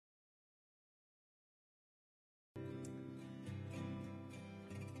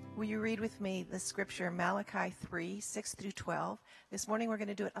Will you read with me the scripture Malachi 3, 6 through 12? This morning we're going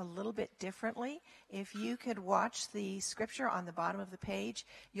to do it a little bit differently. If you could watch the scripture on the bottom of the page,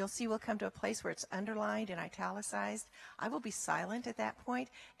 you'll see we'll come to a place where it's underlined and italicized. I will be silent at that point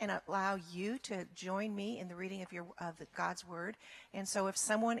and allow you to join me in the reading of God's Word. And so if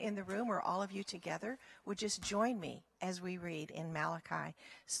someone in the room or all of you together would just join me as we read in Malachi,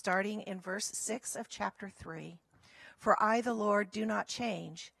 starting in verse 6 of chapter 3. For I, the Lord, do not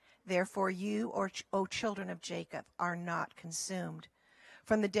change. Therefore you, O children of Jacob, are not consumed.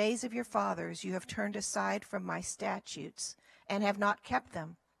 From the days of your fathers you have turned aside from my statutes and have not kept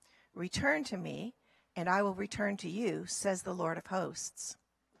them. Return to me, and I will return to you, says the Lord of hosts.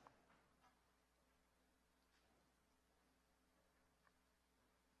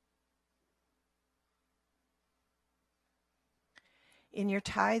 In your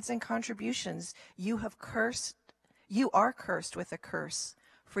tithes and contributions you are cursed with a curse,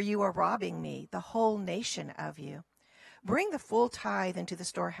 for you are robbing me, the whole nation, of you. Bring the full tithe into the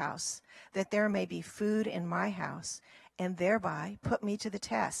storehouse, that there may be food in my house, and thereby put me to the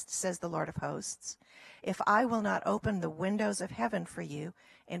test, says the Lord of hosts. If I will not open the windows of heaven for you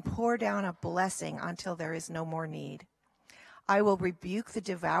and pour down a blessing until there is no more need. I will rebuke the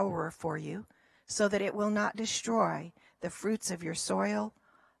devourer for you, so that it will not destroy the fruits of your soil,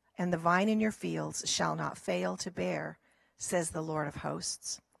 and the vine in your fields shall not fail to bear, says the Lord of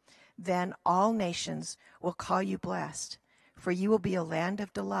hosts. Then all nations will call you blessed, for you will be a land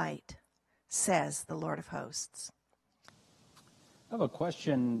of delight, says the Lord of hosts. I have a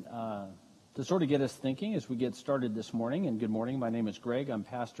question to sort of get us thinking as we get started this morning. And good morning. My name is Greg. I'm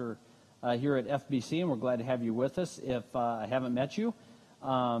pastor here at FBC, and we're glad to have you with us if I haven't met you.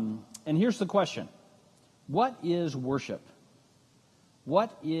 And here's the question. What is worship?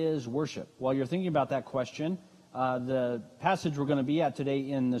 What is worship? While you're thinking about that question, the passage we're going to be at today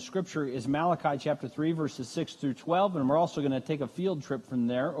in the scripture is Malachi chapter 3, verses 6 through 12, and we're also going to take a field trip from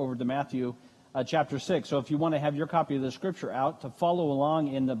there over to Matthew chapter 6. So if you want to have your copy of the scripture out to follow along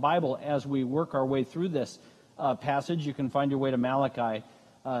in the Bible as we work our way through this passage, you can find your way to Malachi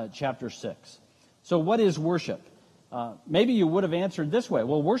chapter 6. So what is worship? Maybe you would have answered this way.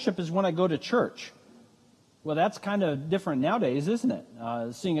 Well, worship is when I go to church. Well, that's kind of different nowadays, isn't it?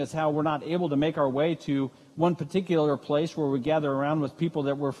 Seeing as how we're not able to make our way to one particular place where we gather around with people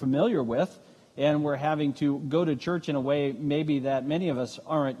that we're familiar with, and we're having to go to church in a way maybe that many of us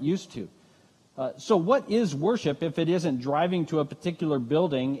aren't used to. So what is worship if it isn't driving to a particular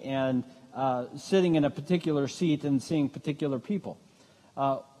building and sitting in a particular seat and seeing particular people?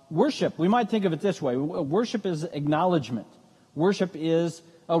 Worship, we might think of it this way. Worship is acknowledgement. Worship is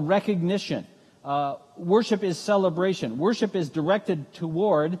a recognition. Worship is celebration. Worship is directed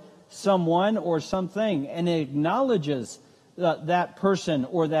toward someone or something, and it acknowledges that person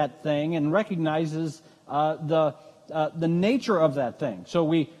or that thing and recognizes the nature of that thing. So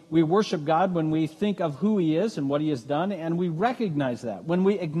we worship God when we think of who He is and what He has done, and we recognize that when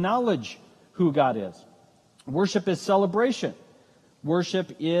we acknowledge who God is. Worship is celebration.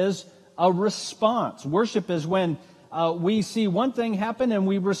 Worship is a response. Worship is when we see one thing happen and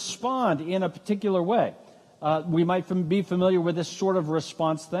we respond in a particular way. We might be familiar with this sort of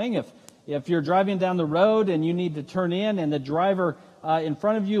response thing. If you're driving down the road and you need to turn in and the driver in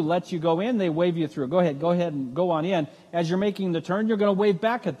front of you lets you go in, they wave you through. Go ahead and go on in. As you're making the turn, you're going to wave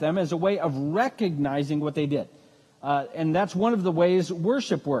back at them as a way of recognizing what they did. And that's one of the ways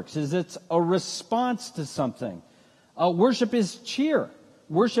worship works, is it's a response to something. Worship is cheer.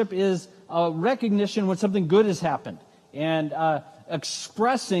 Worship is recognition when something good has happened, and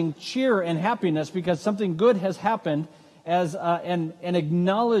expressing cheer and happiness because something good has happened, and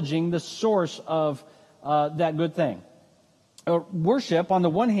acknowledging the source of that good thing. Worship, on the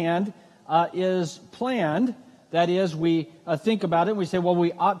one hand, is planned. That is, we think about it, we say, well,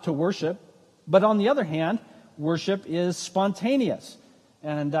 we ought to worship. But on the other hand, worship is spontaneous.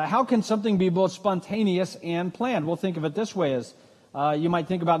 And how can something be both spontaneous and planned? We'll think of it this way as you might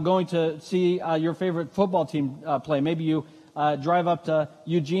think about going to see your favorite football team play. Maybe you drive up to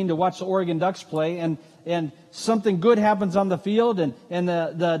Eugene to watch the Oregon Ducks play, and something good happens on the field, and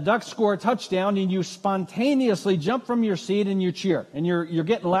the Ducks score a touchdown, and you spontaneously jump from your seat and you cheer. And you're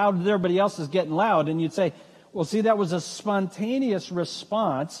getting loud, and everybody else is getting loud. And you'd say, well, see, that was a spontaneous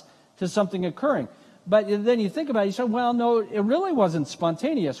response to something occurring. But then you think about it, you say, well, no, it really wasn't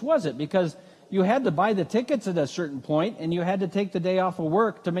spontaneous, was it? Because you had to buy the tickets at a certain point, and you had to take the day off of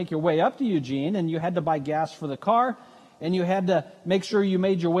work to make your way up to Eugene, and you had to buy gas for the car, and you had to make sure you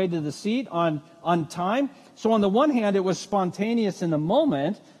made your way to the seat on time. So on the one hand, it was spontaneous in the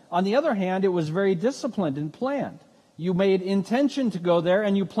moment. On the other hand, it was very disciplined and planned. You made intention to go there,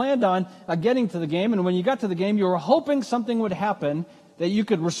 and you planned on getting to the game. And when you got to the game, you were hoping something would happen that you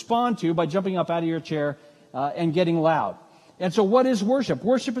could respond to by jumping up out of your chair and getting loud. And so what is worship?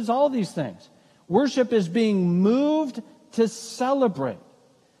 Worship is all these things. Worship is being moved to celebrate.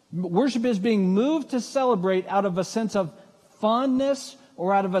 Worship is being moved to celebrate out of a sense of fondness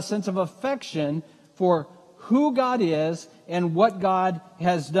or out of a sense of affection for who God is and what God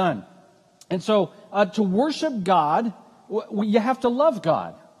has done. And so to worship God, you have to love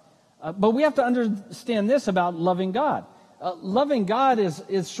God. But we have to understand this about loving God. Loving God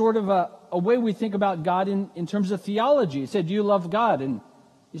is sort of a way we think about God in terms of theology. You said, do you love God? And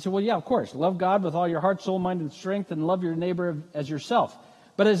you said, well, yeah, of course. Love God with all your heart, soul, mind, and strength, and love your neighbor as yourself.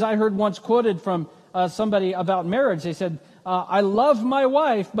 But as I heard once quoted from somebody about marriage, they said, I love my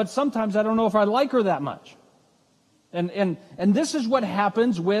wife, but sometimes I don't know if I like her that much. And this is what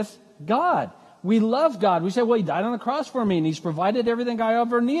happens with God. We love God. We say, well, he died on the cross for me, and he's provided everything I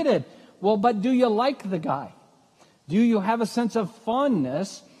ever needed. Well, but do you like the guy? Do you have a sense of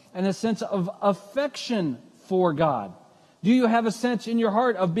fondness and a sense of affection for God? Do you have a sense in your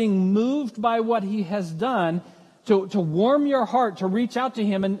heart of being moved by what he has done to warm your heart, to reach out to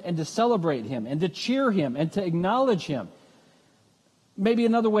him and to celebrate him and to cheer him and to acknowledge him? Maybe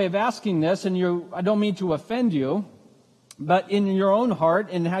another way of asking this, and I don't mean to offend you, but in your own heart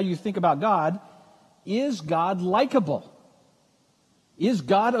and how you think about God, is God likable? Is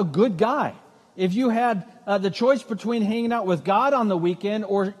God a good guy? If you had the choice between hanging out with God on the weekend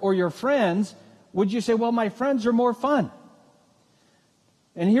or your friends, would you say, well, my friends are more fun?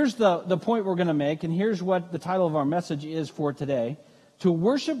 And here's the point we're going to make, and here's what the title of our message is for today. To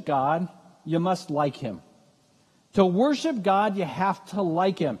worship God, you must like him. To worship God, you have to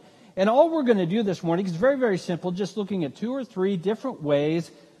like him. And all we're going to do this morning is very, very simple, just looking at 2 or 3 different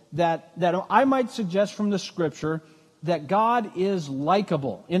ways that I might suggest from the Scripture that God is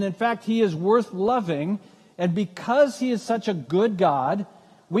likable. And in fact, he is worth loving. And because he is such a good God,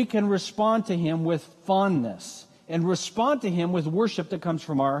 we can respond to him with fondness and respond to him with worship that comes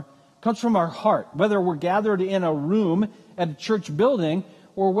from our heart. Whether we're gathered in a room at a church building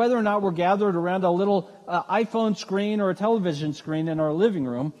or whether or not we're gathered around a little iPhone screen or a television screen in our living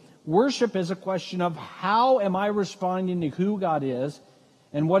room, worship is a question of how am I responding to who God is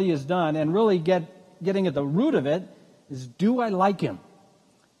and what he has done, and really getting at the root of it is, do I like him?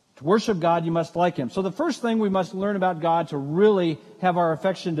 To worship God, you must like him. So the first thing we must learn about God to really have our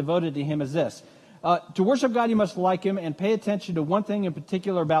affection devoted to him is this. To worship God, you must like him, and pay attention to one thing in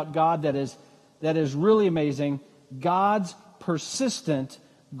particular about God that is really amazing: God's persistent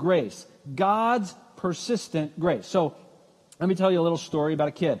grace. God's persistent grace. So let me tell you a little story about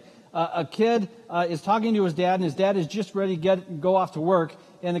a kid. A kid is talking to his dad, and his dad is just ready to go off to work,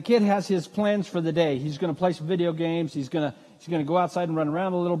 and the kid has his plans for the day. He's going to play some video games. He's going to go outside and run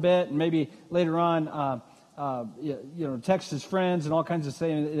around a little bit, and maybe later on, text his friends and all kinds of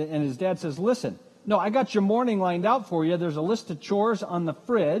things. And his dad says, "Listen, no, I got your morning lined out for you. There's a list of chores on the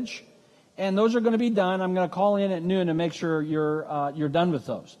fridge, and those are going to be done. I'm going to call in at noon and make sure you're done with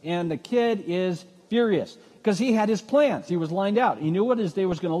those." And the kid is furious because he had his plans. He was lined out. He knew what his day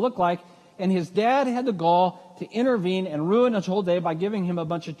was going to look like, and his dad had the gall to intervene and ruin his whole day by giving him a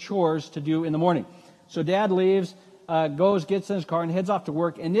bunch of chores to do in the morning. So dad leaves, gets in his car, and heads off to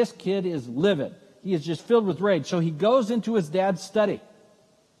work, and this kid is livid. He is just filled with rage. So he goes into his dad's study,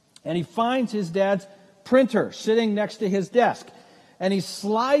 and he finds his dad's printer sitting next to his desk. And he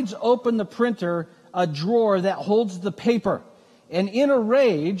slides open the printer, a drawer that holds the paper. And in a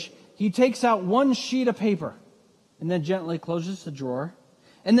rage, he takes out one sheet of paper and then gently closes the drawer.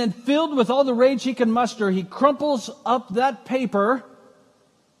 And then, filled with all the rage he can muster, he crumples up that paper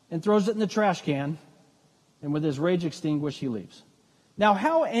and throws it in the trash can. And with his rage extinguished, he leaves. Now,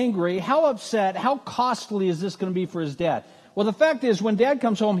 how angry, how upset, how costly is this going to be for his dad? Well, the fact is, when dad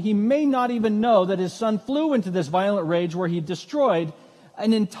comes home, he may not even know that his son flew into this violent rage where he destroyed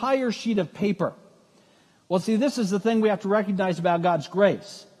an entire sheet of paper. Well, see, this is the thing we have to recognize about God's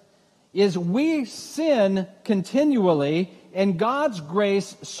grace, is we sin continually, and God's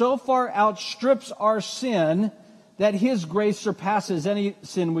grace so far outstrips our sin that his grace surpasses any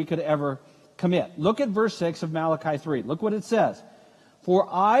sin we could ever commit. Look at verse 6 of Malachi 3. Look what it says. "For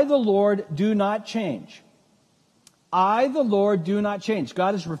I, the Lord, do not change. I, the Lord, do not change."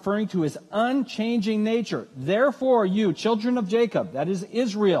 God is referring to his unchanging nature. "Therefore, you, children of Jacob," that is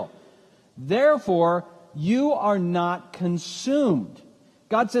Israel, "therefore, you are not consumed."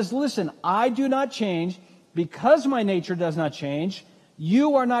 God says, listen, I do not change. Because my nature does not change,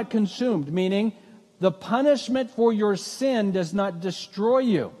 you are not consumed, meaning the punishment for your sin does not destroy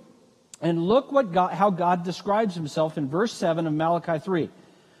you. And look how God describes himself in verse 7 of Malachi 3.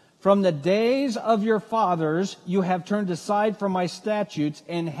 From the days of your fathers, you have turned aside from my statutes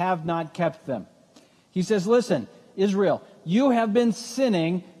and have not kept them. He says, listen, Israel, you have been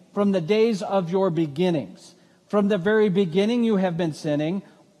sinning from the days of your beginnings. From the very beginning you have been sinning.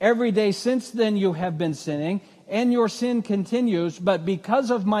 Every day since then you have been sinning. And your sin continues. But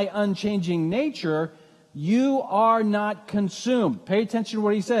because of my unchanging nature, you are not consumed. Pay attention to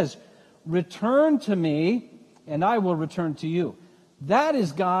what he says. Return to me, and I will return to you. That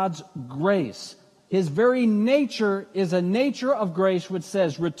is God's grace. His very nature is a nature of grace which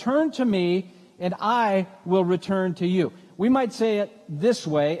says, return to me, and I will return to you. We might say it this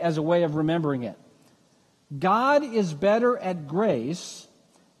way as a way of remembering it. God is better at grace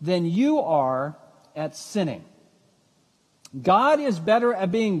than you are at sinning. God is better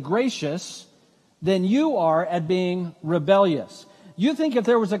at being gracious than you are at being rebellious. You think if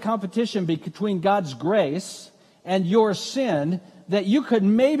there was a competition between God's grace and your sin, that you could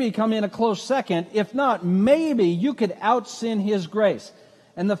maybe come in a close second. If not, maybe you could out-sin His grace.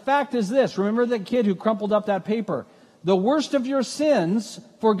 And the fact is this, remember that kid who crumpled up that paper? The worst of your sins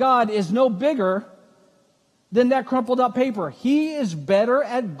for God is no bigger than that crumpled up paper. He is better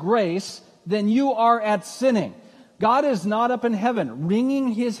at grace than you are at sinning. God is not up in heaven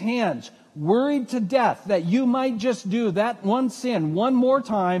wringing His hands, worried to death that you might just do that one sin one more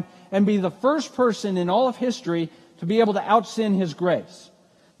time and be the first person in all of history to be able to out-sin His grace.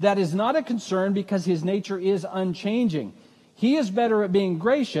 That is not a concern because His nature is unchanging. He is better at being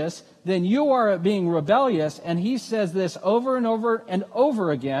gracious than you are at being rebellious, and He says this over and over and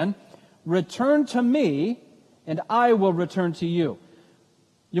over again, return to me, and I will return to you.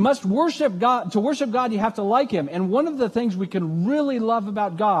 You must worship God. To worship God, you have to like Him. And one of the things we can really love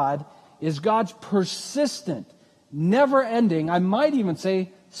about God is God's persistent, never-ending, I might even say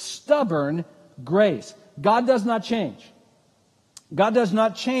stubborn grace. God does not change. God does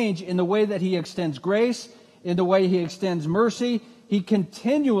not change in the way that He extends grace, in the way He extends mercy. He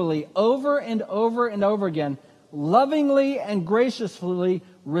continually, over and over and over again, lovingly and graciously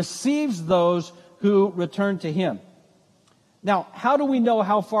receives those who return to Him. Now, how do we know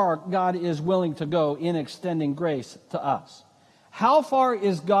how far God is willing to go in extending grace to us? How far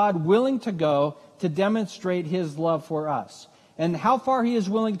is God willing to go to demonstrate His love for us? And how far He is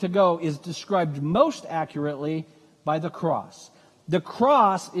willing to go is described most accurately by the cross. The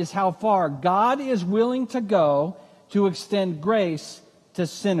cross is how far God is willing to go to extend grace to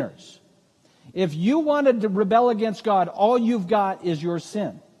sinners. If you wanted to rebel against God, all you've got is your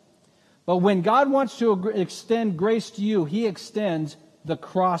sin. But when God wants to extend grace to you, He extends the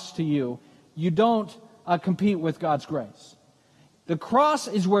cross to you. You don't compete with God's grace. The cross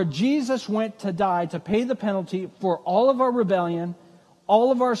is where Jesus went to die to pay the penalty for all of our rebellion,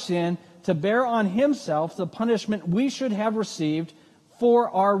 all of our sin, to bear on Himself the punishment we should have received for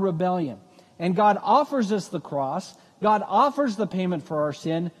our rebellion. And God offers us the cross. God offers the payment for our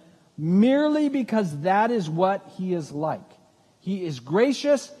sin merely because that is what He is like. He is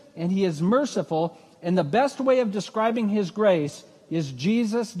gracious and He is merciful. And the best way of describing His grace is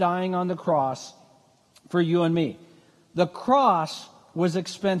Jesus dying on the cross for you and me. The cross was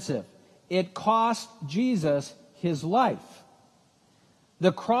expensive. It cost Jesus His life.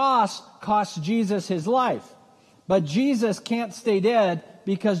 The cross cost Jesus His life. But Jesus can't stay dead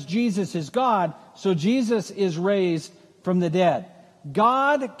because Jesus is God, so Jesus is raised from the dead.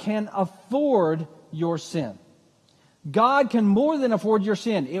 God can afford your sin. God can more than afford your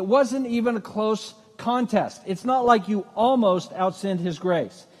sin. It wasn't even a close contest. It's not like you almost outsinned His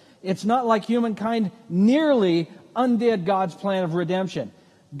grace. It's not like humankind nearly undid God's plan of redemption.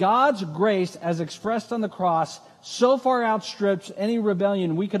 God's grace, as expressed on the cross, so far outstrips any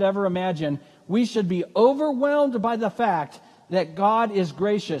rebellion we could ever imagine. We should be overwhelmed by the fact that God is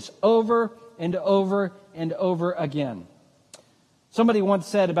gracious over and over and over again. Somebody once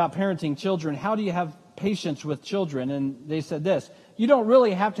said about parenting children, how do you have patience with children? And they said this, you don't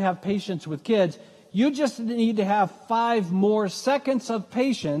really have to have patience with kids. You just need to have 5 more seconds of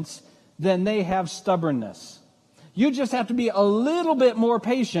patience than they have stubbornness. You just have to be a little bit more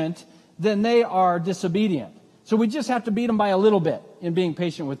patient than they are disobedient. So we just have to beat them by a little bit in being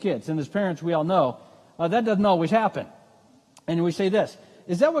patient with kids. And as parents, we all know that doesn't always happen. And we say this,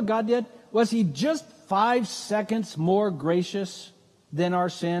 is that what God did? Was He just 5 seconds more gracious than our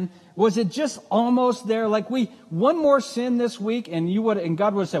sin? Was it just almost there? Like one more sin this week and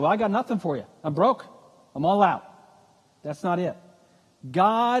God would say, well, I got nothing for you. I'm broke. I'm all out. That's not it.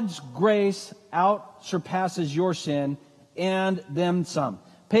 God's grace surpasses your sin and then some.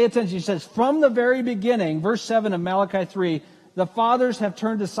 Pay attention. He says, from the very beginning, verse 7 of Malachi 3, The fathers have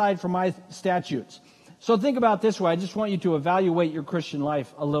turned aside from my statutes. So think about it this way. I just want you to evaluate your Christian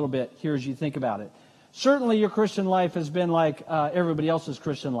life a little bit here as you think about it. Certainly your Christian life has been like everybody else's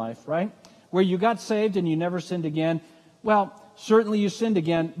Christian life, right? Where you got saved and you never sinned again. Well, certainly you sinned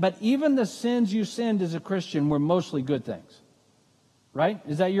again, but even the sins you sinned as a Christian were mostly good things. Right?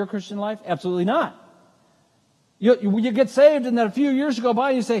 Is that your Christian life? Absolutely not. You get saved and then a few years go by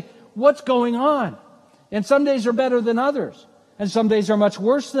and you say, what's going on? And some days are better than others. And some days are much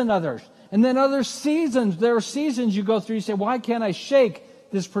worse than others. And then there are seasons you go through, you say, why can't I shake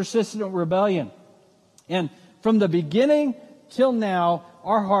this persistent rebellion? And from the beginning till now,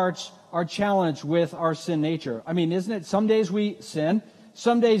 our hearts are challenged with our sin nature. I mean, isn't it? Some days we sin.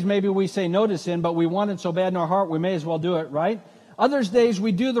 Some days maybe we say no to sin, but we want it so bad in our heart, we may as well do it, right? Other days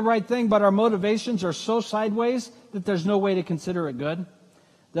we do the right thing, but our motivations are so sideways that there's no way to consider it good.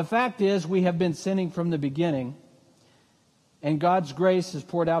 The fact is, we have been sinning from the beginning, and God's grace is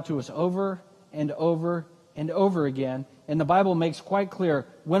poured out to us over and over and over again. And the Bible makes quite clear,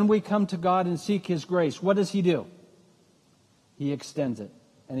 when we come to God and seek His grace, what does He do? He extends it.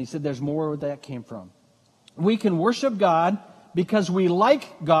 And He said there's more where that came from. We can worship God because we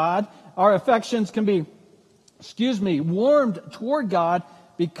like God. Our affections can be warmed toward God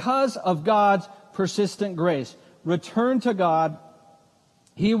because of God's persistent grace. Return to God,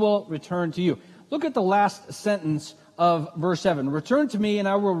 He will return to you. Look at the last sentence of verse 7. Return to me, and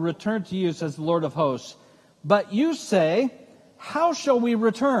I will return to you, says the Lord of hosts. But you say, how shall we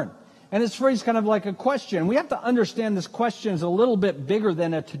return? And it's phrased kind of like a question. We have to understand this question is a little bit bigger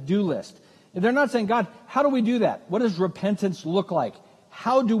than a to-do list. They're not saying, God, how do we do that? What does repentance look like?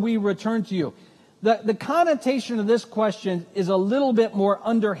 How do we return to you? The connotation of this question is a little bit more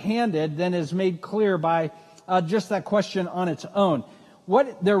underhanded than is made clear by just that question on its own.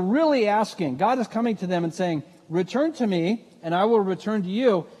 What they're really asking, God is coming to them and saying, return to me, and I will return to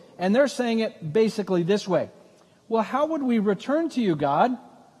you. And they're saying it basically this way. Well, how would we return to you, God?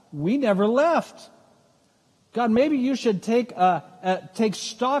 We never left. God, maybe you should take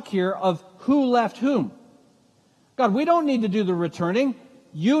stock here of who left whom. God, we don't need to do the returning.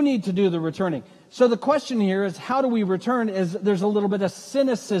 You need to do the returning. So the question here is, how do we return? Is there's a little bit of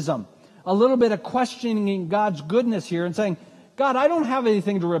cynicism, a little bit of questioning God's goodness here and saying, God, I don't have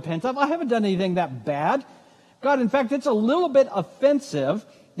anything to repent of. I haven't done anything that bad. God, in fact, it's a little bit offensive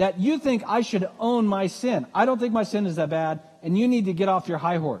that you think I should own my sin. I don't think my sin is that bad, and you need to get off your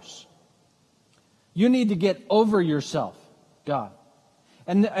high horse. You need to get over yourself, God.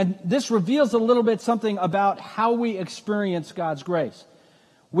 And this reveals a little bit something about how we experience God's grace.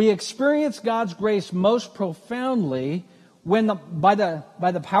 We experience God's grace most profoundly when, by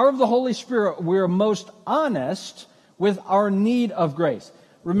the power of the Holy Spirit, we're most honest with our need of grace.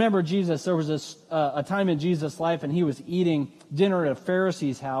 Remember Jesus, there was a time in Jesus' life, and He was eating dinner at a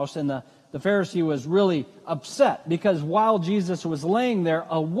Pharisee's house, and the Pharisee was really upset because while Jesus was laying there,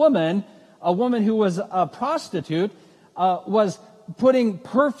 a woman who was a prostitute was putting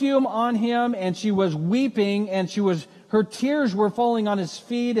perfume on Him, and she was weeping, and her tears were falling on His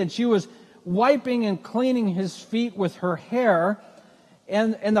feet, and she was wiping and cleaning His feet with her hair.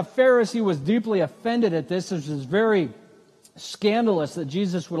 And the Pharisee was deeply offended at this. This was very scandalous that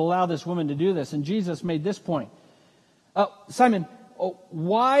Jesus would allow this woman to do this. And Jesus made this point. Simon,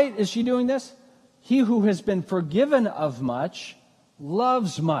 why is she doing this? He who has been forgiven of much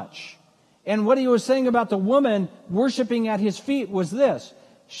loves much. And what He was saying about the woman worshiping at His feet was this.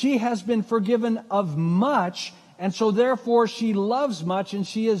 She has been forgiven of much, and so therefore she loves much, and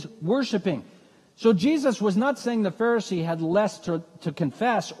she is worshiping. So Jesus was not saying the Pharisee had less to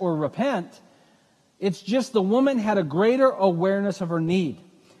confess or repent. It's just the woman had a greater awareness of her need.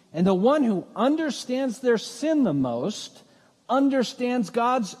 And the one who understands their sin the most understands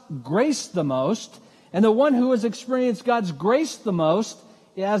God's grace the most. And the one who has experienced God's grace the most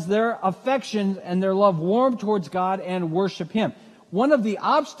has their affection and their love warmed towards God and worship Him. One of the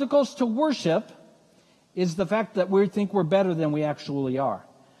obstacles to worship is the fact that we think we're better than we actually are.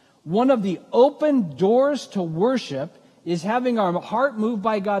 One of the open doors to worship is having our heart moved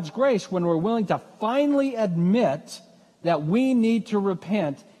by God's grace when we're willing to finally admit that we need to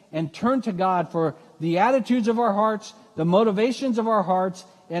repent and turn to God for the attitudes of our hearts, the motivations of our hearts,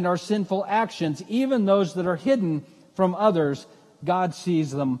 and our sinful actions, even those that are hidden from others. God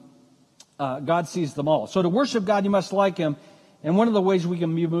sees them. God sees them all. So to worship God, you must like Him. And one of the ways we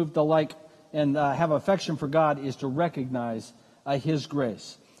can be moved to like and have affection for God is to recognize His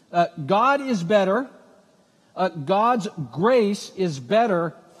grace. God is better. God's grace is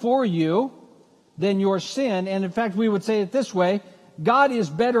better for you than your sin. And in fact, we would say it this way. God is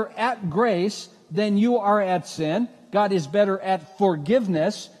better at grace than you are at sin. God is better at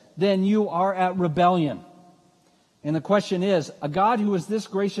forgiveness than you are at rebellion. And the question is, a God who is this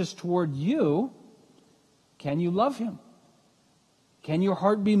gracious toward you, can you love him? Can your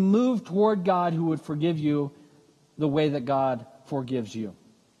heart be moved toward God who would forgive you the way that God forgives you?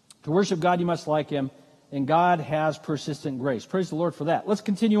 To worship God, you must like him, and God has persistent grace. Praise the Lord for that. Let's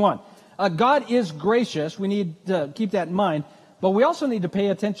continue on. God is gracious. We need to keep that in mind. But we also need to pay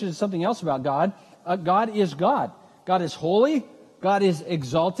attention to something else about God. God is God. God is holy. God is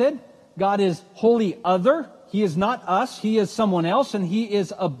exalted. God is wholly other. He is not us. He is someone else, and he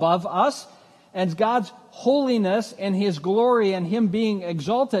is above us. And God's holiness and his glory and him being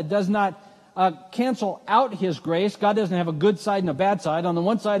exalted does not cancel out his grace. God doesn't have a good side and a bad side. On the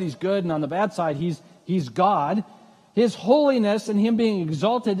one side, he's good, and on the bad side, he's God. His holiness and him being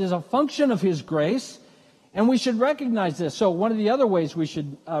exalted is a function of his grace, and we should recognize this. So one of the other ways we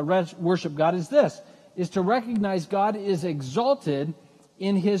should worship God is this, is to recognize God is exalted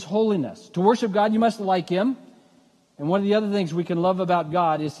in his holiness. To worship God, you must like him. And one of the other things we can love about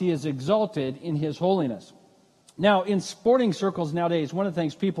God is he is exalted in his holiness. Now, in sporting circles nowadays, one of the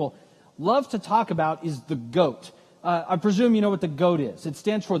things people love to talk about is the GOAT. I presume you know what the GOAT is. It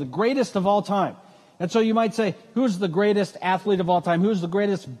stands for the greatest of all time. And so you might say, who's the greatest athlete of all time? Who's the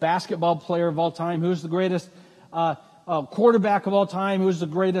greatest basketball player of all time? Who's the greatest quarterback of all time? Who's the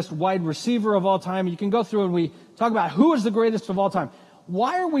greatest wide receiver of all time? You can go through and we talk about who is the greatest of all time.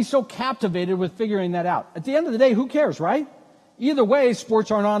 Why are we so captivated with figuring that out? At the end of the day, who cares, right? Either way, sports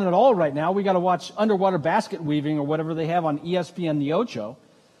aren't on at all right now. We got to watch underwater basket weaving or whatever they have on ESPN The Ocho.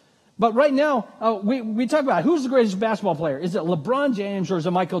 But right now, we talk about who's the greatest basketball player. Is it LeBron James or is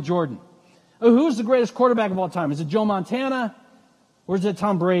it Michael Jordan? Who's the greatest quarterback of all time? Is it Joe Montana or is it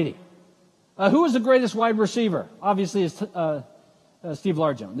Tom Brady? Who is the greatest wide receiver? Obviously, it's Steve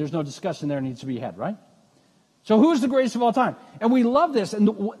Largent. There's no discussion there needs to be had, right? So who's the greatest of all time? And we love this. And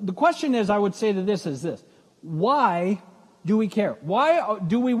the question is, I would say to this is this. Why do we care? Why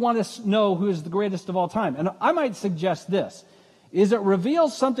do we want to know who is the greatest of all time? And I might suggest this, is it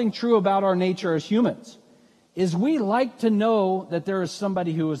reveals something true about our nature as humans, is we like to know that there is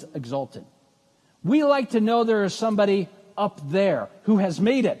somebody who is exalted. We like to know there is somebody up there who has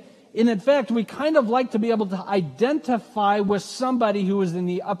made it. And in fact, we kind of like to be able to identify with somebody who is in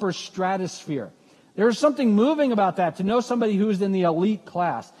the upper stratosphere. There's something moving about that, to know somebody who's in the elite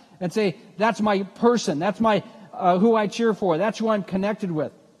class and say, that's my person, that's my who I cheer for, that's who I'm connected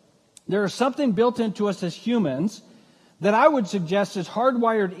with. There is something built into us as humans that I would suggest is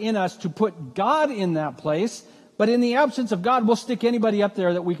hardwired in us to put God in that place, but in the absence of God, we'll stick anybody up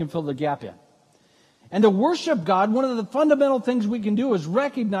there that we can fill the gap in. And to worship God, one of the fundamental things we can do is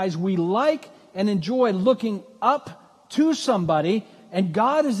recognize we like and enjoy looking up to somebody, and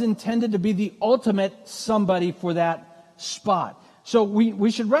God is intended to be the ultimate somebody for that spot. So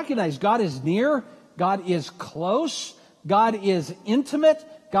we should recognize God is near, God is close, God is intimate,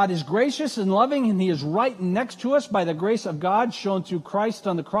 God is gracious and loving, and he is right next to us by the grace of God shown through Christ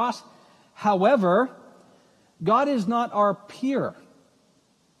on the cross. However, God is not our peer.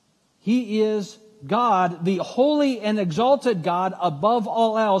 He is God, the holy and exalted God above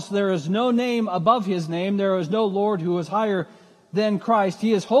all else. There is no name above his name. There is no Lord who is higher than Christ.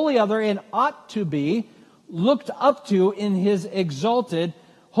 He is wholly other and ought to be looked up to in his exalted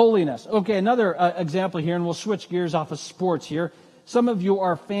holiness. Okay, another example here, and we'll switch gears off of sports here. Some of you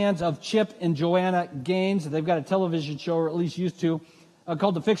are fans of Chip and Joanna Gaines. They've got a television show, or at least used to,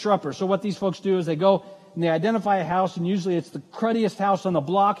 called The Fixer Upper. So what these folks do is they go and they identify a house, and usually it's the cruddiest house on the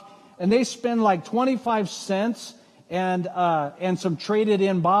block, and they spend like 25 cents and some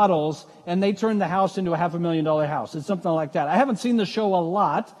traded-in bottles, and they turn the house into a $500,000 house. It's something like that. I haven't seen the show a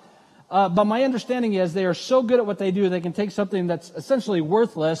lot, but my understanding is they are so good at what they do, they can take something that's essentially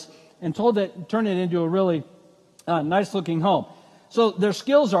worthless and turn it into a really nice-looking home. So their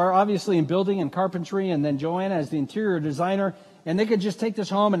skills are obviously in building and carpentry, and then Joanna is the interior designer, and they could just take this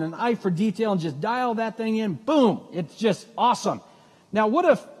home and an eye for detail and just dial that thing in. Boom! It's just awesome. Now, what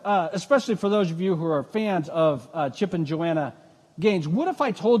if, especially for those of you who are fans of Chip and Joanna Gaines, what if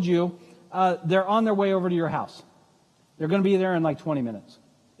I told you they're on their way over to your house? They're going to be there in like 20 minutes.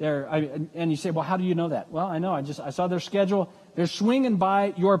 And you say, well, how do you know that? Well, I know. I saw their schedule. They're swinging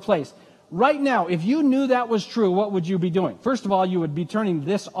by your place. Right now, if you knew that was true, what would you be doing? First of all, you would be turning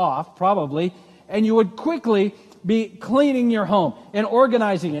this off, probably, and you would quickly be cleaning your home and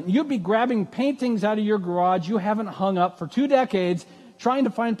organizing it. You'd be grabbing paintings out of your garage you haven't hung up for 2 decades, trying to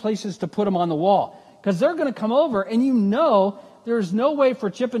find places to put them on the wall. Because they're going to come over, and you know there's no way for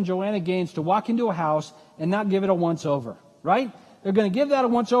Chip and Joanna Gaines to walk into a house and not give it a once-over, right? They're going to give that a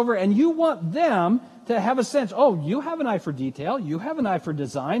once-over, and you want them to have a sense, oh, you have an eye for detail, you have an eye for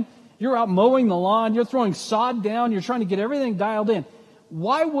design, you're out mowing the lawn, you're throwing sod down, you're trying to get everything dialed in.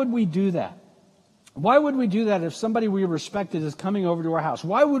 Why would we do that? Why would we do that if somebody we respected is coming over to our house?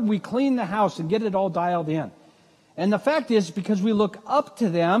 Why would we clean the house and get it all dialed in? And the fact is because we look up to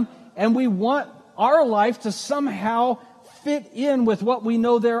them and we want our life to somehow fit in with what we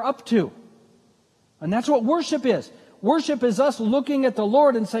know they're up to. And that's what worship is. Worship is us looking at the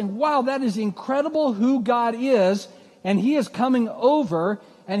Lord and saying, wow, that is incredible who God is, and He is coming over,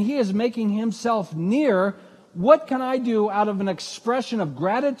 and He is making Himself near. What can I do out of an expression of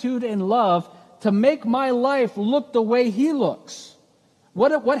gratitude and love to make my life look the way He looks?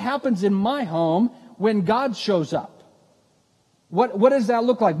 What happens in my home when God shows up? What does that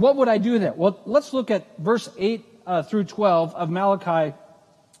look like? What would I do then? Well, let's look at verse 8 through 12 of Malachi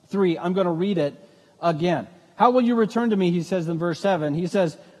 3. I'm going to read it again. How will you return to me, he says in verse 7. He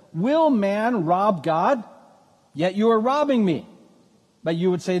says, will man rob God? Yet you are robbing me. But you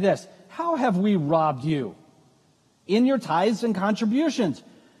would say this, how have we robbed you? In your tithes and contributions.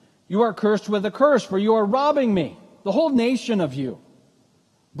 You are cursed with a curse, for you are robbing me, the whole nation of you.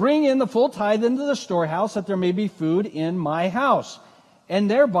 Bring in the full tithe into the storehouse, that there may be food in my house.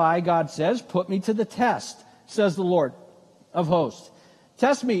 And thereby, God says, put me to the test, says the Lord of hosts.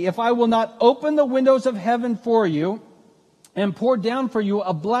 Test me if I will not open the windows of heaven for you and pour down for you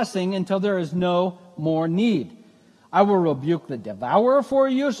a blessing until there is no more need. I will rebuke the devourer for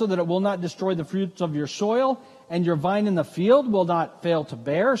you so that it will not destroy the fruits of your soil, and your vine in the field will not fail to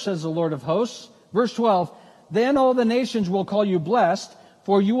bear, says the Lord of hosts. Verse 12, then all the nations will call you blessed,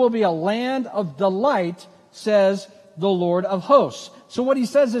 for you will be a land of delight, says the Lord of hosts. So what he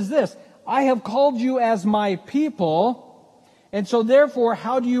says is this, I have called you as my people, and so therefore,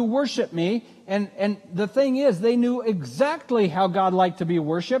 how do you worship me? And the thing is, they knew exactly how God liked to be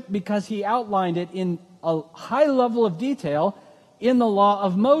worshiped because He outlined it in a high level of detail in the law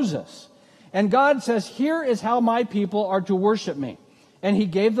of Moses. And God says, here is how my people are to worship me. And He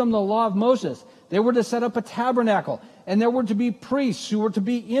gave them the law of Moses. They were to set up a tabernacle, and there were to be priests who were to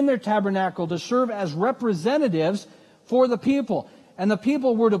be in their tabernacle to serve as representatives for the people. And the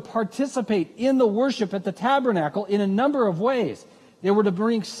people were to participate in the worship at the tabernacle in a number of ways. They were to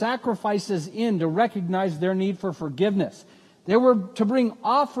bring sacrifices in to recognize their need for forgiveness. They were to bring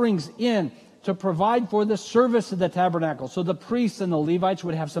offerings in to provide for the service of the tabernacle, so the priests and the Levites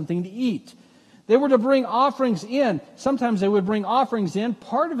would have something to eat. They were to bring offerings in. Sometimes they would bring offerings in.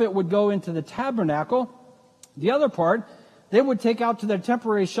 Part of it would go into the tabernacle. The other part, they would take out to their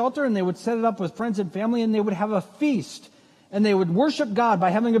temporary shelter, and they would set it up with friends and family, and they would have a feast. And they would worship God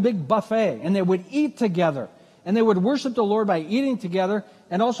by having a big buffet, and they would eat together. And they would worship the Lord by eating together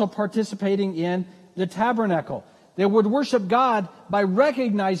and also participating in the tabernacle. They would worship God by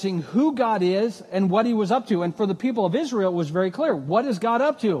recognizing who God is and what He was up to. And for the people of Israel, it was very clear. What is God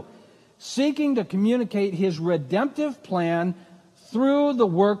up to? Seeking to communicate His redemptive plan through the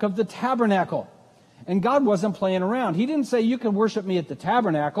work of the tabernacle. And God wasn't playing around. He didn't say, you can worship me at the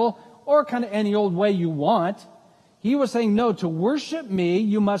tabernacle or kind of any old way you want. He was saying, no, to worship me,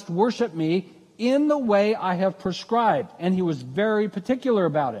 you must worship me in the way I have prescribed. And He was very particular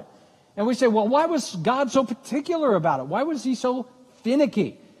about it. And we say, well, why was God so particular about it? Why was He so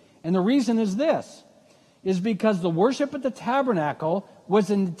finicky? And the reason is this, is because the worship at the tabernacle was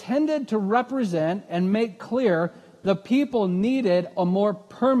intended to represent and make clear the people needed a more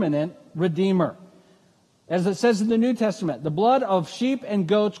permanent Redeemer. As it says in the New Testament, the blood of sheep and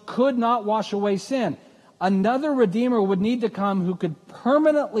goats could not wash away sin. Another Redeemer would need to come who could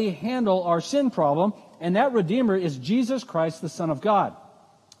permanently handle our sin problem, and that Redeemer is Jesus Christ, the Son of God.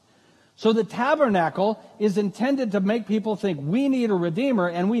 So the tabernacle is intended to make people think we need a Redeemer,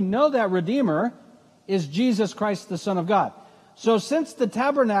 and we know that Redeemer is Jesus Christ, the Son of God. So since the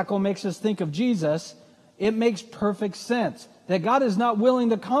tabernacle makes us think of Jesus, it makes perfect sense that God is not willing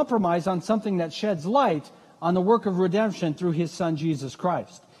to compromise on something that sheds light on the work of redemption through His Son, Jesus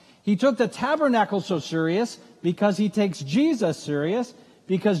Christ. He took the tabernacle so serious because He takes Jesus serious,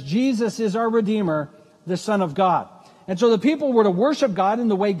 because Jesus is our Redeemer, the Son of God. And so the people were to worship God in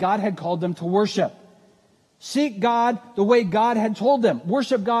the way God had called them to worship. Seek God the way God had told them.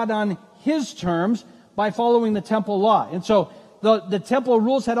 Worship God on His terms by following the temple law. And so the temple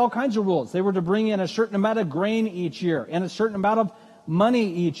rules had all kinds of rules. They were to bring in a certain amount of grain each year and a certain amount of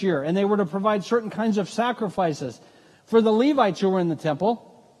money each year. And they were to provide certain kinds of sacrifices. For the Levites who were in the temple,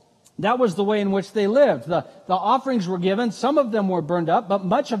 that was the way in which they lived. The offerings were given. Some of them were burned up, but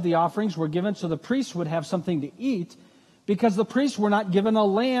much of the offerings were given so the priests would have something to eat, because the priests were not given a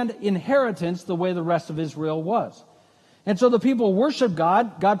land inheritance the way the rest of Israel was. And so the people worshiped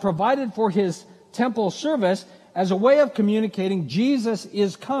God. God provided for His temple service as a way of communicating Jesus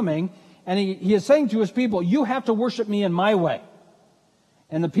is coming. And he is saying to his people, you have to worship me in my way.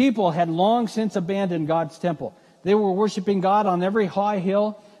 And the people had long since abandoned God's temple. They were worshiping God on every high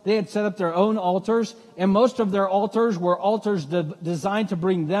hill. They had set up their own altars, and most of their altars were altars designed to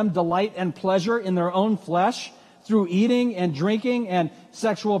bring them delight and pleasure in their own flesh through eating and drinking and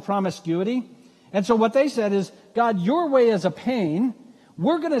sexual promiscuity. And so what they said is, God, your way is a pain.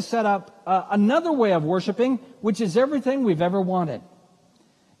 We're going to set up another way of worshiping, which is everything we've ever wanted.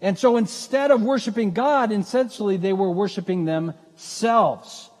 And so instead of worshiping God, essentially they were worshiping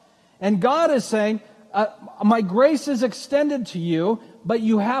themselves. And God is saying, my grace is extended to you, but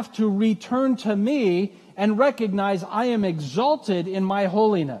you have to return to me and recognize I am exalted in my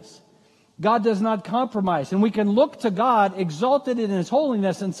holiness. God does not compromise. And we can look to God exalted in his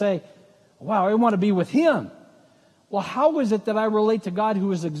holiness and say, wow, I want to be with him. Well, how is it that I relate to God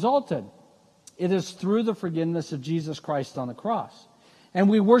who is exalted? It is through the forgiveness of Jesus Christ on the cross. And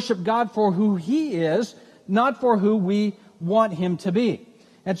we worship God for who he is, not for who we want him to be.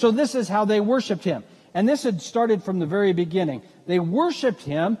 And so this is how they worshiped him. And this had started from the very beginning. They worshiped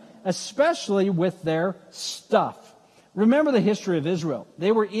him, especially with their stuff. Remember the history of Israel.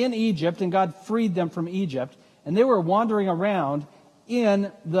 They were in Egypt, and God freed them from Egypt, and they were wandering around in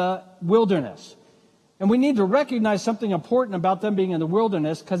the wilderness. And we need to recognize something important about them being in the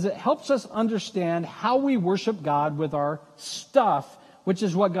wilderness, because it helps us understand how we worship God with our stuff, which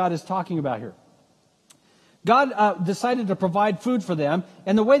is what God is talking about here. God decided to provide food for them,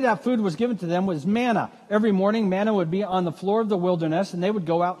 and the way that food was given to them was manna. Every morning, manna would be on the floor of the wilderness, and they would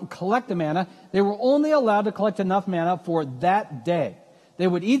go out and collect the manna. They were only allowed to collect enough manna for that day. They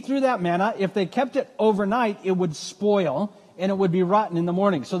would eat through that manna. If they kept it overnight, it would spoil, and it would be rotten in the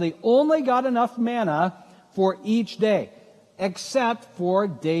morning. So they only got enough manna for each day, except for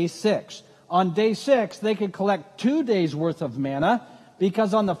day 6. On day 6, they could collect 2 days' worth of manna,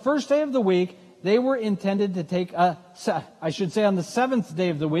 because on the first day of the week, they were intended to take on the 7th day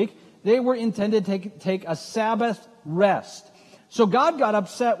of the week, they were intended to take a Sabbath rest. So God got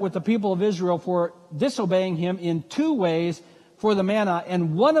upset with the people of Israel for disobeying him in 2 ways for the manna,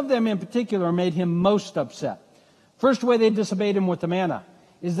 and one of them in particular made him most upset. First way they disobeyed him with the manna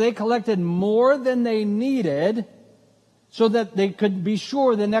is they collected more than they needed so that they could be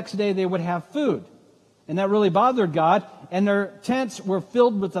sure the next day they would have food. And that really bothered God, and their tents were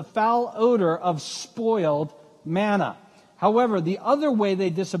filled with the foul odor of spoiled manna. However, the other way they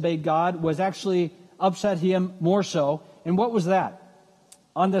disobeyed God was actually upset him more so. And what was that?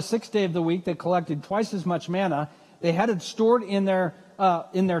 On the 6th day of the week, they collected twice as much manna. They had it stored in their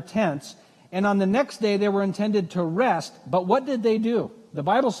tents. And on the next day, they were intended to rest. But what did they do? The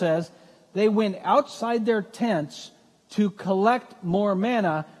Bible says they went outside their tents to collect more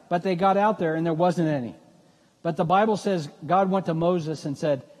manna, but they got out there and there wasn't any. But the Bible says God went to Moses and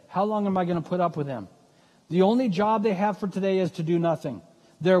said, how long am I going to put up with them? The only job they have for today is to do nothing.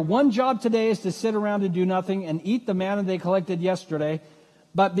 Their one job today is to sit around and do nothing and eat the manna they collected yesterday.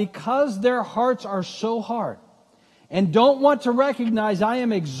 But because their hearts are so hard and don't want to recognize I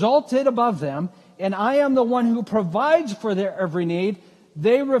am exalted above them and I am the one who provides for their every need,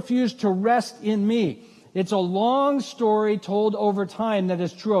 they refuse to rest in me. It's a long story told over time that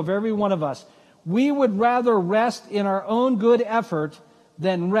is true of every one of us. We would rather rest in our own good effort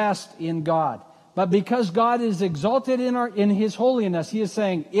than rest in God. But because God is exalted in his holiness, he is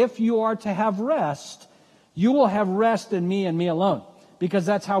saying, if you are to have rest, you will have rest in me and me alone. Because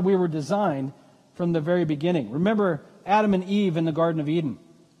that's how we were designed from the very beginning. Remember Adam and Eve in the Garden of Eden.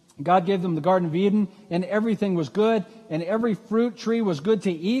 God gave them the Garden of Eden, and everything was good, and every fruit tree was good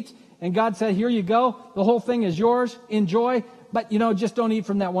to eat. And God said, here you go, the whole thing is yours, enjoy, but just don't eat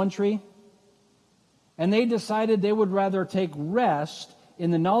from that one tree. And they decided they would rather take rest in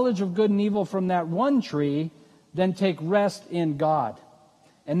the knowledge of good and evil from that one tree than take rest in God.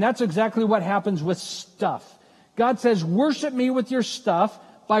 And that's exactly what happens with stuff. God says, worship me with your stuff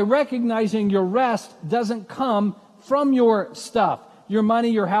by recognizing your rest doesn't come from your stuff, your money,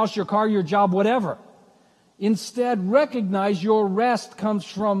 your house, your car, your job, whatever. Instead, recognize your rest comes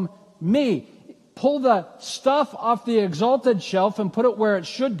from me. Pull the stuff off the exalted shelf and put it where it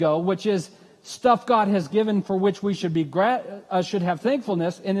should go, which is stuff God has given for which we should have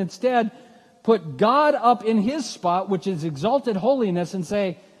thankfulness, and instead put God up in his spot, which is exalted holiness, and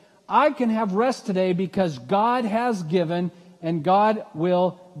say, I can have rest today because God has given, and God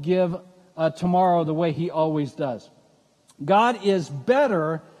will give tomorrow the way he always does. God is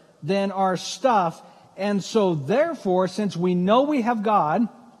better than our stuff, and so therefore, since we know we have God,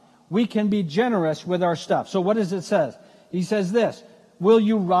 we can be generous with our stuff. So what does it say? He says this, will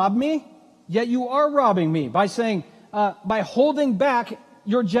you rob me? yet you are robbing me by saying, by holding back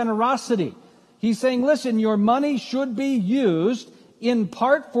your generosity. He's saying, listen, your money should be used in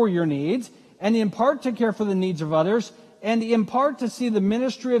part for your needs, and in part to care for the needs of others, and in part to see the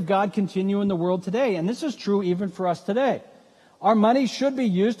ministry of God continue in the world today. And this is true even for us today. Our money should be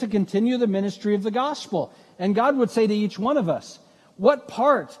used to continue the ministry of the gospel. And God would say to each one of us, what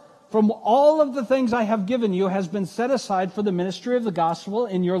part from all of the things I have given you has been set aside for the ministry of the gospel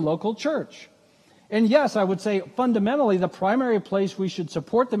in your local church? And yes, I would say fundamentally the primary place we should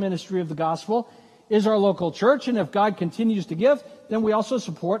support the ministry of the gospel is our local church. And if God continues to give, then we also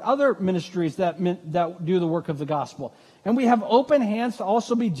support other ministries that do the work of the gospel. And we have open hands to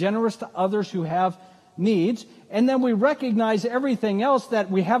also be generous to others who have needs. And then we recognize everything else that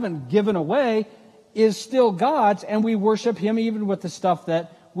we haven't given away is still God's, and we worship Him even with the stuff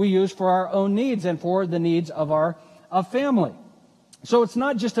that we use for our own needs and for the needs of our family. So it's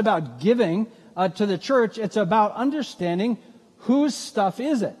not just about giving to the church, it's about understanding whose stuff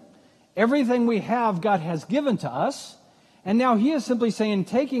is it. Everything we have, God has given to us. And now He is simply saying,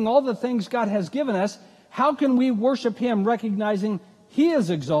 taking all the things God has given us, how can we worship Him recognizing He is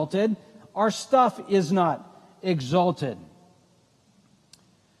exalted, our stuff is not exalted?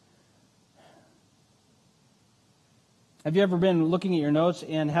 Have you ever been looking at your notes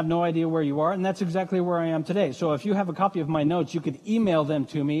and have no idea where you are? And that's exactly where I am today. So if you have a copy of my notes, you could email them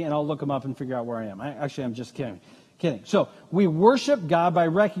to me and I'll look them up and figure out where I am. I'm just kidding. So we worship God by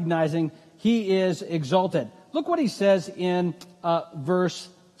recognizing He is exalted. Look what He says in verse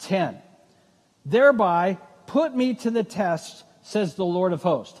 10. Thereby put me to the test, says the Lord of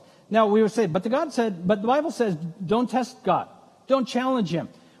hosts. Now we would say, but the Bible says, don't test God. Don't challenge Him.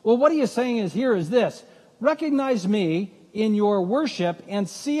 Well, what He is saying is this. Recognize me in your worship and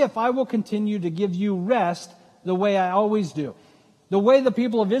see if I will continue to give you rest the way I always do. The way the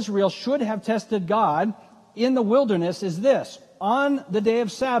people of Israel should have tested God in the wilderness is this. On the day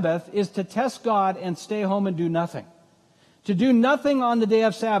of Sabbath is to test God and stay home and do nothing. To do nothing on the day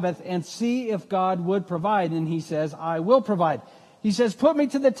of Sabbath and see if God would provide. And He says, I will provide. He says, put me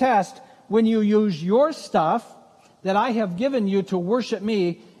to the test when you use your stuff that I have given you to worship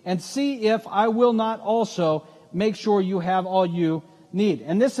me, and see if I will not also make sure you have all you need.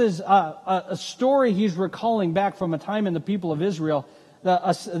 And this is a story He's recalling back from a time in the people of Israel.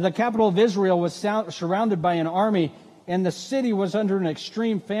 The capital of Israel was surrounded by an army, and the city was under an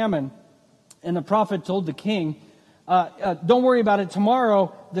extreme famine. And the prophet told the king, don't worry about it.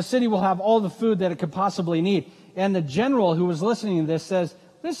 Tomorrow, the city will have all the food that it could possibly need. And the general who was listening to this says,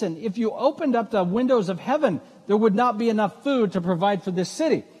 listen, if you opened up the windows of heaven, there would not be enough food to provide for this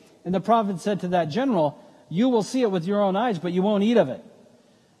city. And the prophet said to that general, you will see it with your own eyes, but you won't eat of it.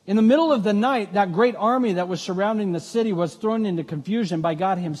 In the middle of the night, that great army that was surrounding the city was thrown into confusion by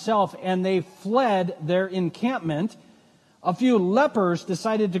God Himself, and they fled their encampment. A few lepers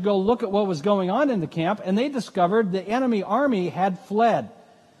decided to go look at what was going on in the camp, and they discovered the enemy army had fled.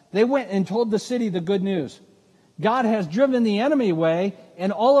 They went and told the city the good news. God has driven the enemy away,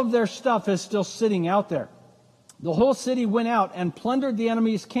 and all of their stuff is still sitting out there. The whole city went out and plundered the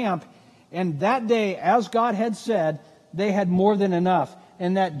enemy's camp, and that day, as God had said, they had more than enough.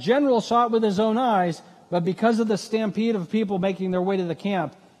 And that general saw it with his own eyes, but because of the stampede of people making their way to the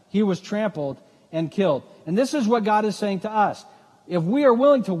camp, he was trampled and killed. And this is what God is saying to us. If we are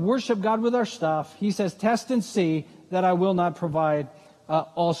willing to worship God with our stuff, He says, test and see that I will not provide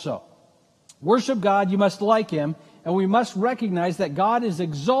also. Worship God, you must like Him, and we must recognize that God is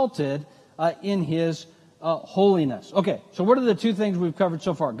exalted in His holiness. Okay, so what are the two things we've covered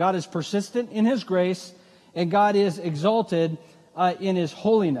so far? God is persistent in His grace, and God is exalted in His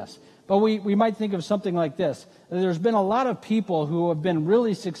holiness. But we might think of something like this. There's been a lot of people who have been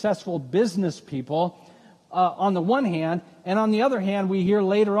really successful business people on the one hand, and on the other hand, we hear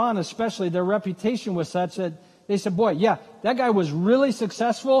later on, especially, their reputation was such that they said, boy, yeah, that guy was really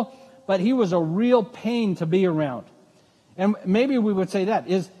successful, but he was a real pain to be around. And maybe we would say that.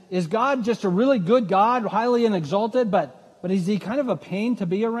 Is God just a really good God, highly and exalted, but is He kind of a pain to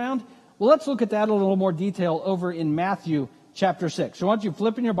be around? Well, let's look at that in a little more detail over in Matthew chapter 6. So why don't you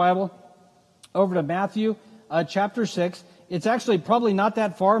flip in your Bible over to Matthew chapter 6. It's actually probably not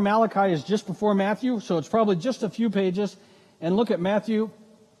that far. Malachi is just before Matthew, so it's probably just a few pages. And look at Matthew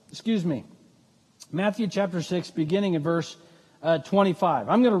chapter 6, beginning in verse 25.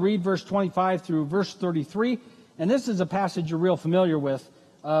 I'm going to read verse 25 through verse 33. And this is a passage you're real familiar with,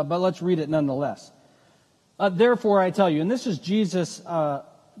 but let's read it nonetheless. Therefore I tell you, and this is Jesus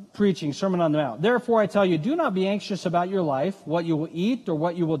preaching, Sermon on the Mount. Therefore I tell you, do not be anxious about your life, what you will eat or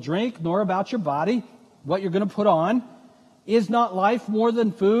what you will drink, nor about your body, what you're going to put on. Is not life more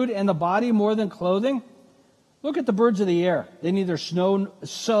than food, and the body more than clothing? Look at the birds of the air. They neither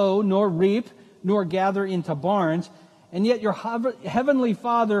sow nor reap nor gather into barns, and yet your heavenly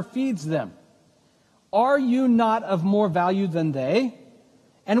Father feeds them. Are you not of more value than they?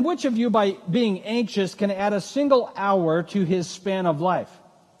 And which of you, by being anxious, can add a single hour to his span of life?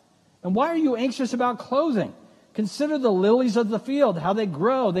 And why are you anxious about clothing? Consider the lilies of the field, how they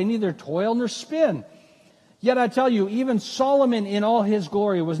grow. They neither toil nor spin. Yet I tell you, even Solomon in all his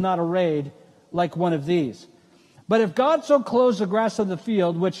glory was not arrayed like one of these. But if God so clothes the grass of the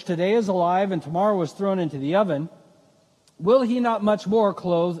field, which today is alive and tomorrow is thrown into the oven, will he not much more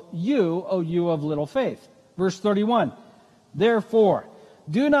clothe you, O you of little faith? Verse 31, therefore,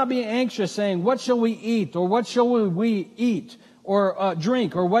 do not be anxious, saying, what shall we eat, or what shall we eat, or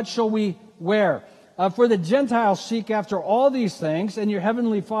drink, or what shall we wear? For the Gentiles seek after all these things, and your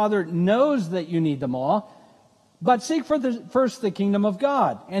heavenly Father knows that you need them all. But seek first the kingdom of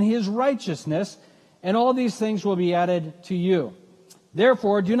God and his righteousness, and all these things will be added to you.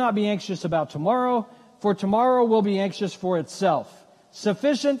 Therefore, do not be anxious about tomorrow, for tomorrow will be anxious for itself.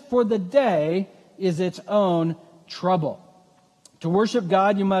 Sufficient for the day is its own trouble. To worship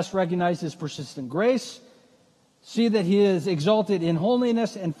God, you must recognize his persistent grace, see that he is exalted in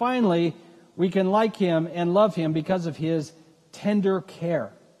holiness, and finally, we can like him and love him because of his tender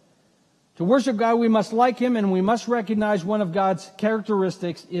care. To worship God, we must like him, and we must recognize one of God's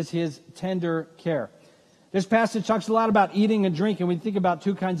characteristics is his tender care. This passage talks a lot about eating and drinking. We think about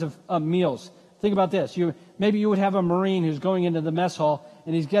two kinds of meals. Think about this. Maybe you would have a Marine who's going into the mess hall,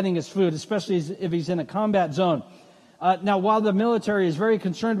 and he's getting his food, especially if he's in a combat zone. Now, while the military is very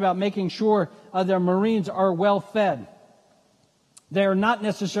concerned about making sure their Marines are well fed, they are not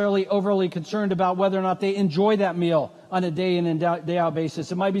necessarily overly concerned about whether or not they enjoy that meal on a day in and day out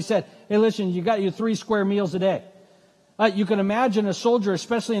basis. It might be said, hey, listen, you got your 3 square meals a day. You can imagine a soldier,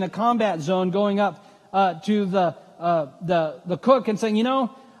 especially in a combat zone, going up to the cook and saying,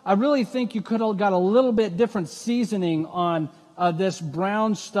 I really think you could have got a little bit different seasoning on this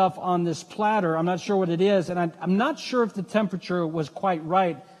brown stuff on this platter. I'm not sure what it is, and I'm not sure if the temperature was quite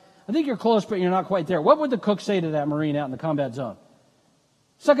right. I think you're close, but you're not quite there. What would the cook say to that Marine out in the combat zone?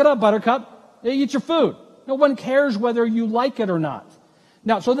 Suck it up, buttercup. Eat your food. No one cares whether you like it or not.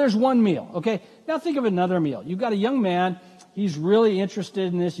 Now, so there's one meal, okay? Now think of another meal. You've got a young man. He's really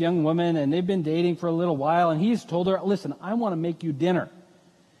interested in this young woman, and they've been dating for a little while, and he's told her, listen, I want to make you dinner.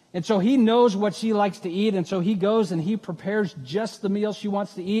 And so he knows what she likes to eat, and so he goes and he prepares just the meal she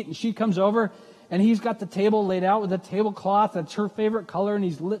wants to eat, and she comes over, and he's got the table laid out with a tablecloth that's her favorite color, and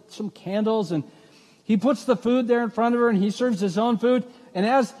he's lit some candles, and he puts the food there in front of her, and he serves his own food. And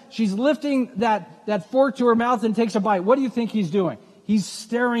as she's lifting that fork to her mouth and takes a bite, what do you think he's doing? He's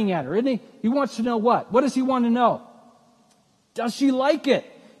staring at her, isn't he? He wants to know what? What does he want to know? Does she like it?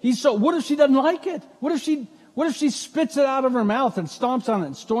 What if she doesn't like it? What if she spits it out of her mouth and stomps on it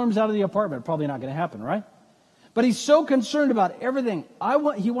and storms out of the apartment? Probably not going to happen, right? But he's so concerned about everything.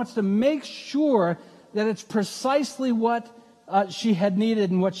 He wants to make sure that it's precisely what she had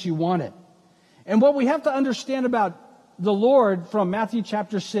needed and what she wanted. And what we have to understand about the Lord from Matthew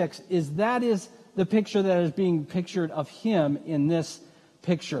chapter 6 is that is the picture that is being pictured of him in this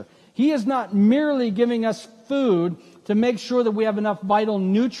picture. He is not merely giving us food to make sure that we have enough vital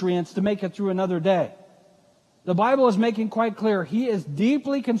nutrients to make it through another day. The Bible is making quite clear he is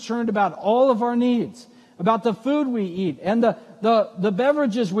deeply concerned about all of our needs, about the food we eat and the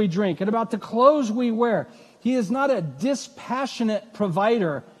beverages we drink and about the clothes we wear. He is not a dispassionate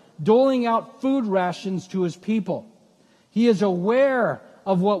provider doling out food rations to his people. He is aware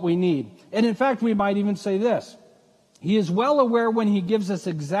of what we need. And in fact, we might even say this. He is well aware when he gives us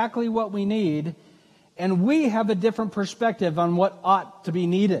exactly what we need, and we have a different perspective on what ought to be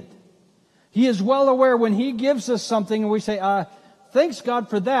needed. He is well aware when he gives us something and we say, thanks God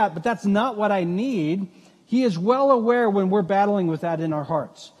for that, but that's not what I need. He is well aware when we're battling with that in our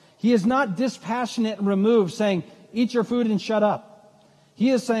hearts. He is not dispassionate and removed, saying, eat your food and shut up. He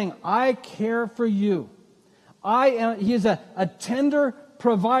is saying, I care for you. He is a tender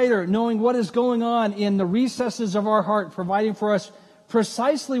provider, knowing what is going on in the recesses of our heart, providing for us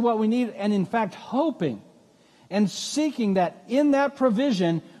precisely what we need, and in fact, hoping and seeking that in that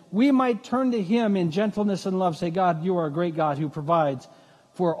provision, we might turn to him in gentleness and love, say, God, you are a great God who provides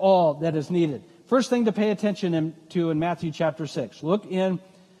for all that is needed. First thing to pay attention to in Matthew chapter 6. Look in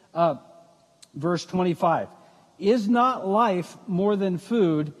verse 25. Is not life more than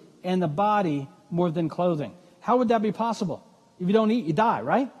food, and the body more than clothing? How would that be possible? If you don't eat, you die,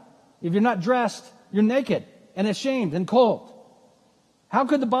 right? If you're not dressed, you're naked and ashamed and cold. How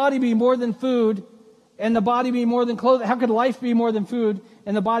could the body be more than food and the body be more than clothing? How could life be more than food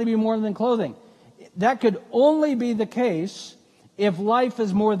and the body be more than clothing? That could only be the case if life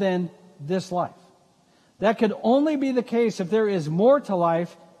is more than this life. That could only be the case if there is more to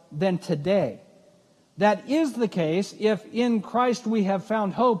life than today. That is the case if in Christ we have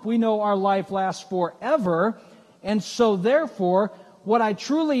found hope. We know our life lasts forever, and so therefore, what I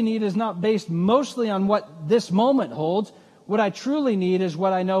truly need is not based mostly on what this moment holds. What I truly need is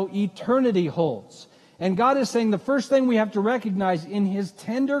what I know eternity holds. And God is saying the first thing we have to recognize in His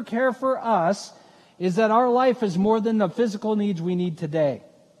tender care for us is that our life is more than the physical needs we need today.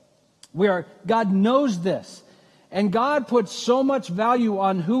 God knows this. And God puts so much value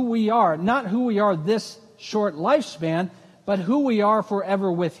on who we are, not who we are this short lifespan, but who we are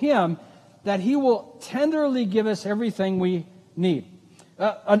forever with Him, that He will tenderly give us everything we need.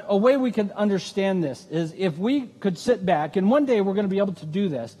 A way we can understand this is if we could sit back, and one day we're going to be able to do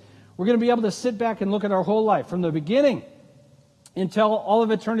this, we're going to be able to sit back and look at our whole life from the beginning until all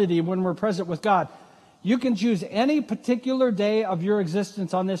of eternity when we're present with God. You can choose any particular day of your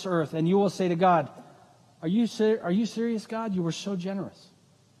existence on this earth, and you will say to God, Are you serious, God? You were so generous.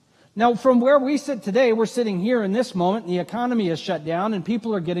 Now, from where we sit today, we're sitting here in this moment, and the economy is shut down, and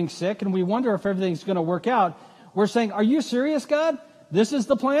people are getting sick, and we wonder if everything's going to work out. We're saying, Are you serious, God? This is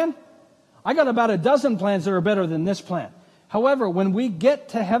the plan? I got about a dozen plans that are better than this plan. However, when we get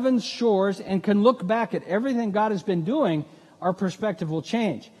to heaven's shores and can look back at everything God has been doing, our perspective will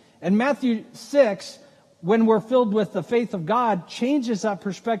change. And Matthew 6, when we're filled with the faith of God, changes that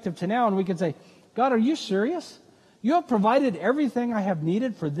perspective to now, and we can say, God, are you serious? You have provided everything I have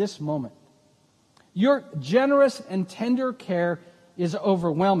needed for this moment. Your generous and tender care is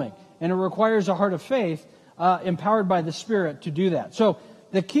overwhelming, and it requires a heart of faith empowered by the Spirit to do that. So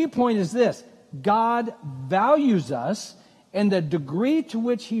the key point is this: God values us, and the degree to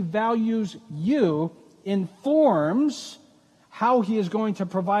which He values you informs how He is going to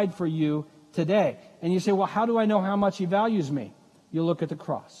provide for you today. And you say, well, how do I know how much He values me? You look at the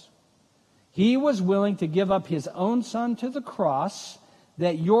cross. He was willing to give up His own Son to the cross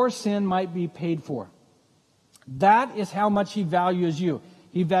that your sin might be paid for. That is how much He values you.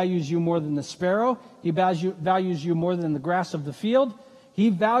 He values you more than the sparrow. He values you more than the grass of the field. He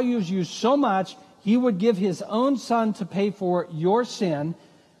values you so much, He would give His own Son to pay for your sin.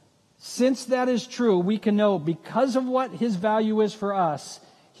 Since that is true, we can know because of what His value is for us,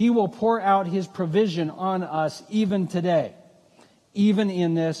 He will pour out His provision on us even today, even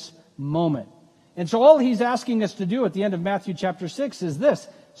in this moment. And so all He's asking us to do at the end of Matthew chapter 6 is this: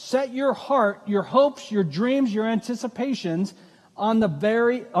 set your heart, your hopes, your dreams, your anticipations on the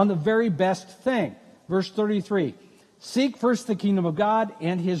very best thing. Verse 33, seek first the kingdom of God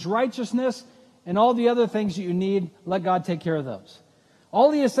and His righteousness, and all the other things that you need, let God take care of those.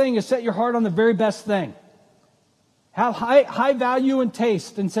 All He is saying is set your heart on the very best thing. Have high value and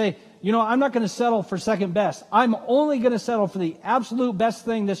taste, and say, I'm not going to settle for second best. I'm only going to settle for the absolute best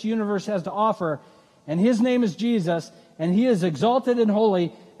thing this universe has to offer. And His name is Jesus, and He is exalted and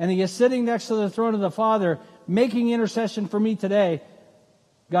holy, and He is sitting next to the throne of the Father, making intercession for me today.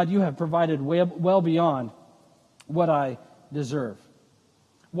 God, you have provided well beyond what I deserve.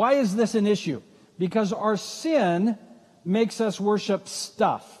 Why is this an issue? Because our sin makes us worship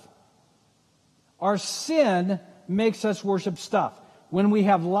stuff. Our sin makes us worship stuff. When we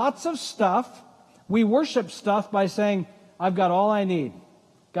have lots of stuff, we worship stuff by saying, I've got all I need.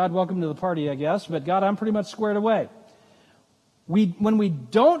 God, welcome to the party, I guess, but God, I'm pretty much squared away. When we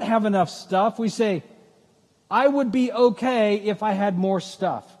don't have enough stuff, we say, I would be okay if I had more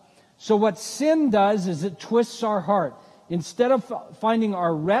stuff. So what sin does is it twists our heart. Instead of finding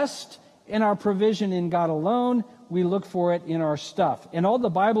our rest and our provision in God alone, we look for it in our stuff. And all the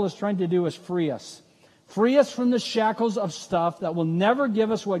Bible is trying to do is free us. Free us from the shackles of stuff that will never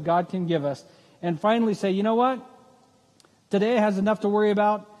give us what God can give us. And finally say, you know what? Today has enough to worry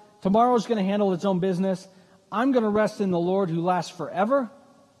about. Tomorrow's going to handle its own business. I'm going to rest in the Lord who lasts forever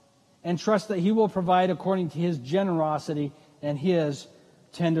and trust that He will provide according to His generosity and His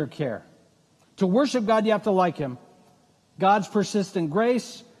tender care. To worship God, you have to like Him. God's persistent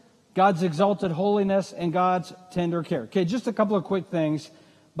grace, God's exalted holiness, and God's tender care. Okay, just a couple of quick things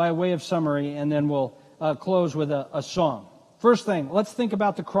by way of summary, and then we'll close with a song. First thing, let's think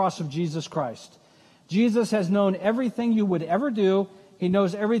about the cross of Jesus Christ. Jesus has known everything you would ever do. He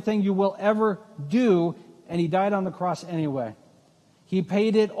knows everything you will ever do, and He died on the cross anyway. He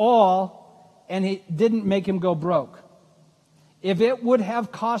paid it all, and it didn't make Him go broke. If it would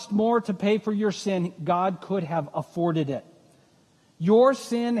have cost more to pay for your sin, God could have afforded it. Your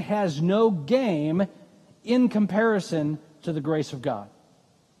sin has no game in comparison to the grace of God.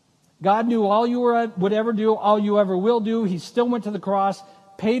 God knew all you would ever do, all you ever will do. He still went to the cross,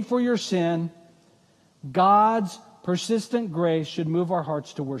 paid for your sin. God's persistent grace should move our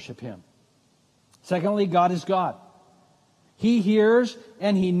hearts to worship Him. Secondly, God is God. He hears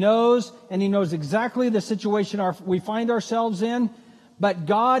and He knows exactly the situation we find ourselves in. But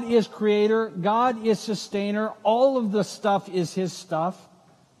God is creator. God is sustainer. All of the stuff is His stuff.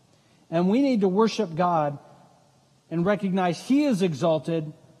 And we need to worship God and recognize He is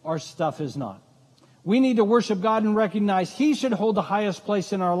exalted. Our stuff is not. We need to worship God and recognize He should hold the highest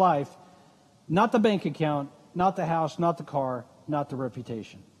place in our life. Not the bank account, not the house, not the car, not the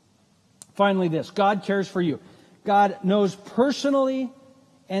reputation. Finally, this. God cares for you. God knows personally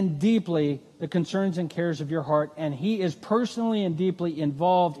and deeply the concerns and cares of your heart, and He is personally and deeply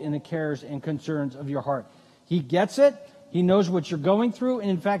involved in the cares and concerns of your heart. He gets it. He knows what you're going through, and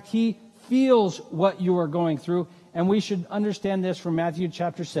in fact, He feels what you are going through, and we should understand this from Matthew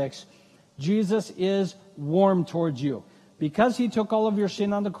chapter 6. Jesus is warm towards you. Because He took all of your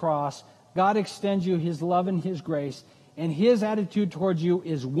sin on the cross, God extends you His love and His grace, and His attitude towards you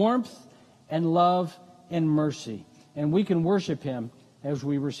is warmth and love and mercy. And we can worship Him as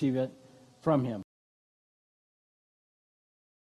we receive it from Him.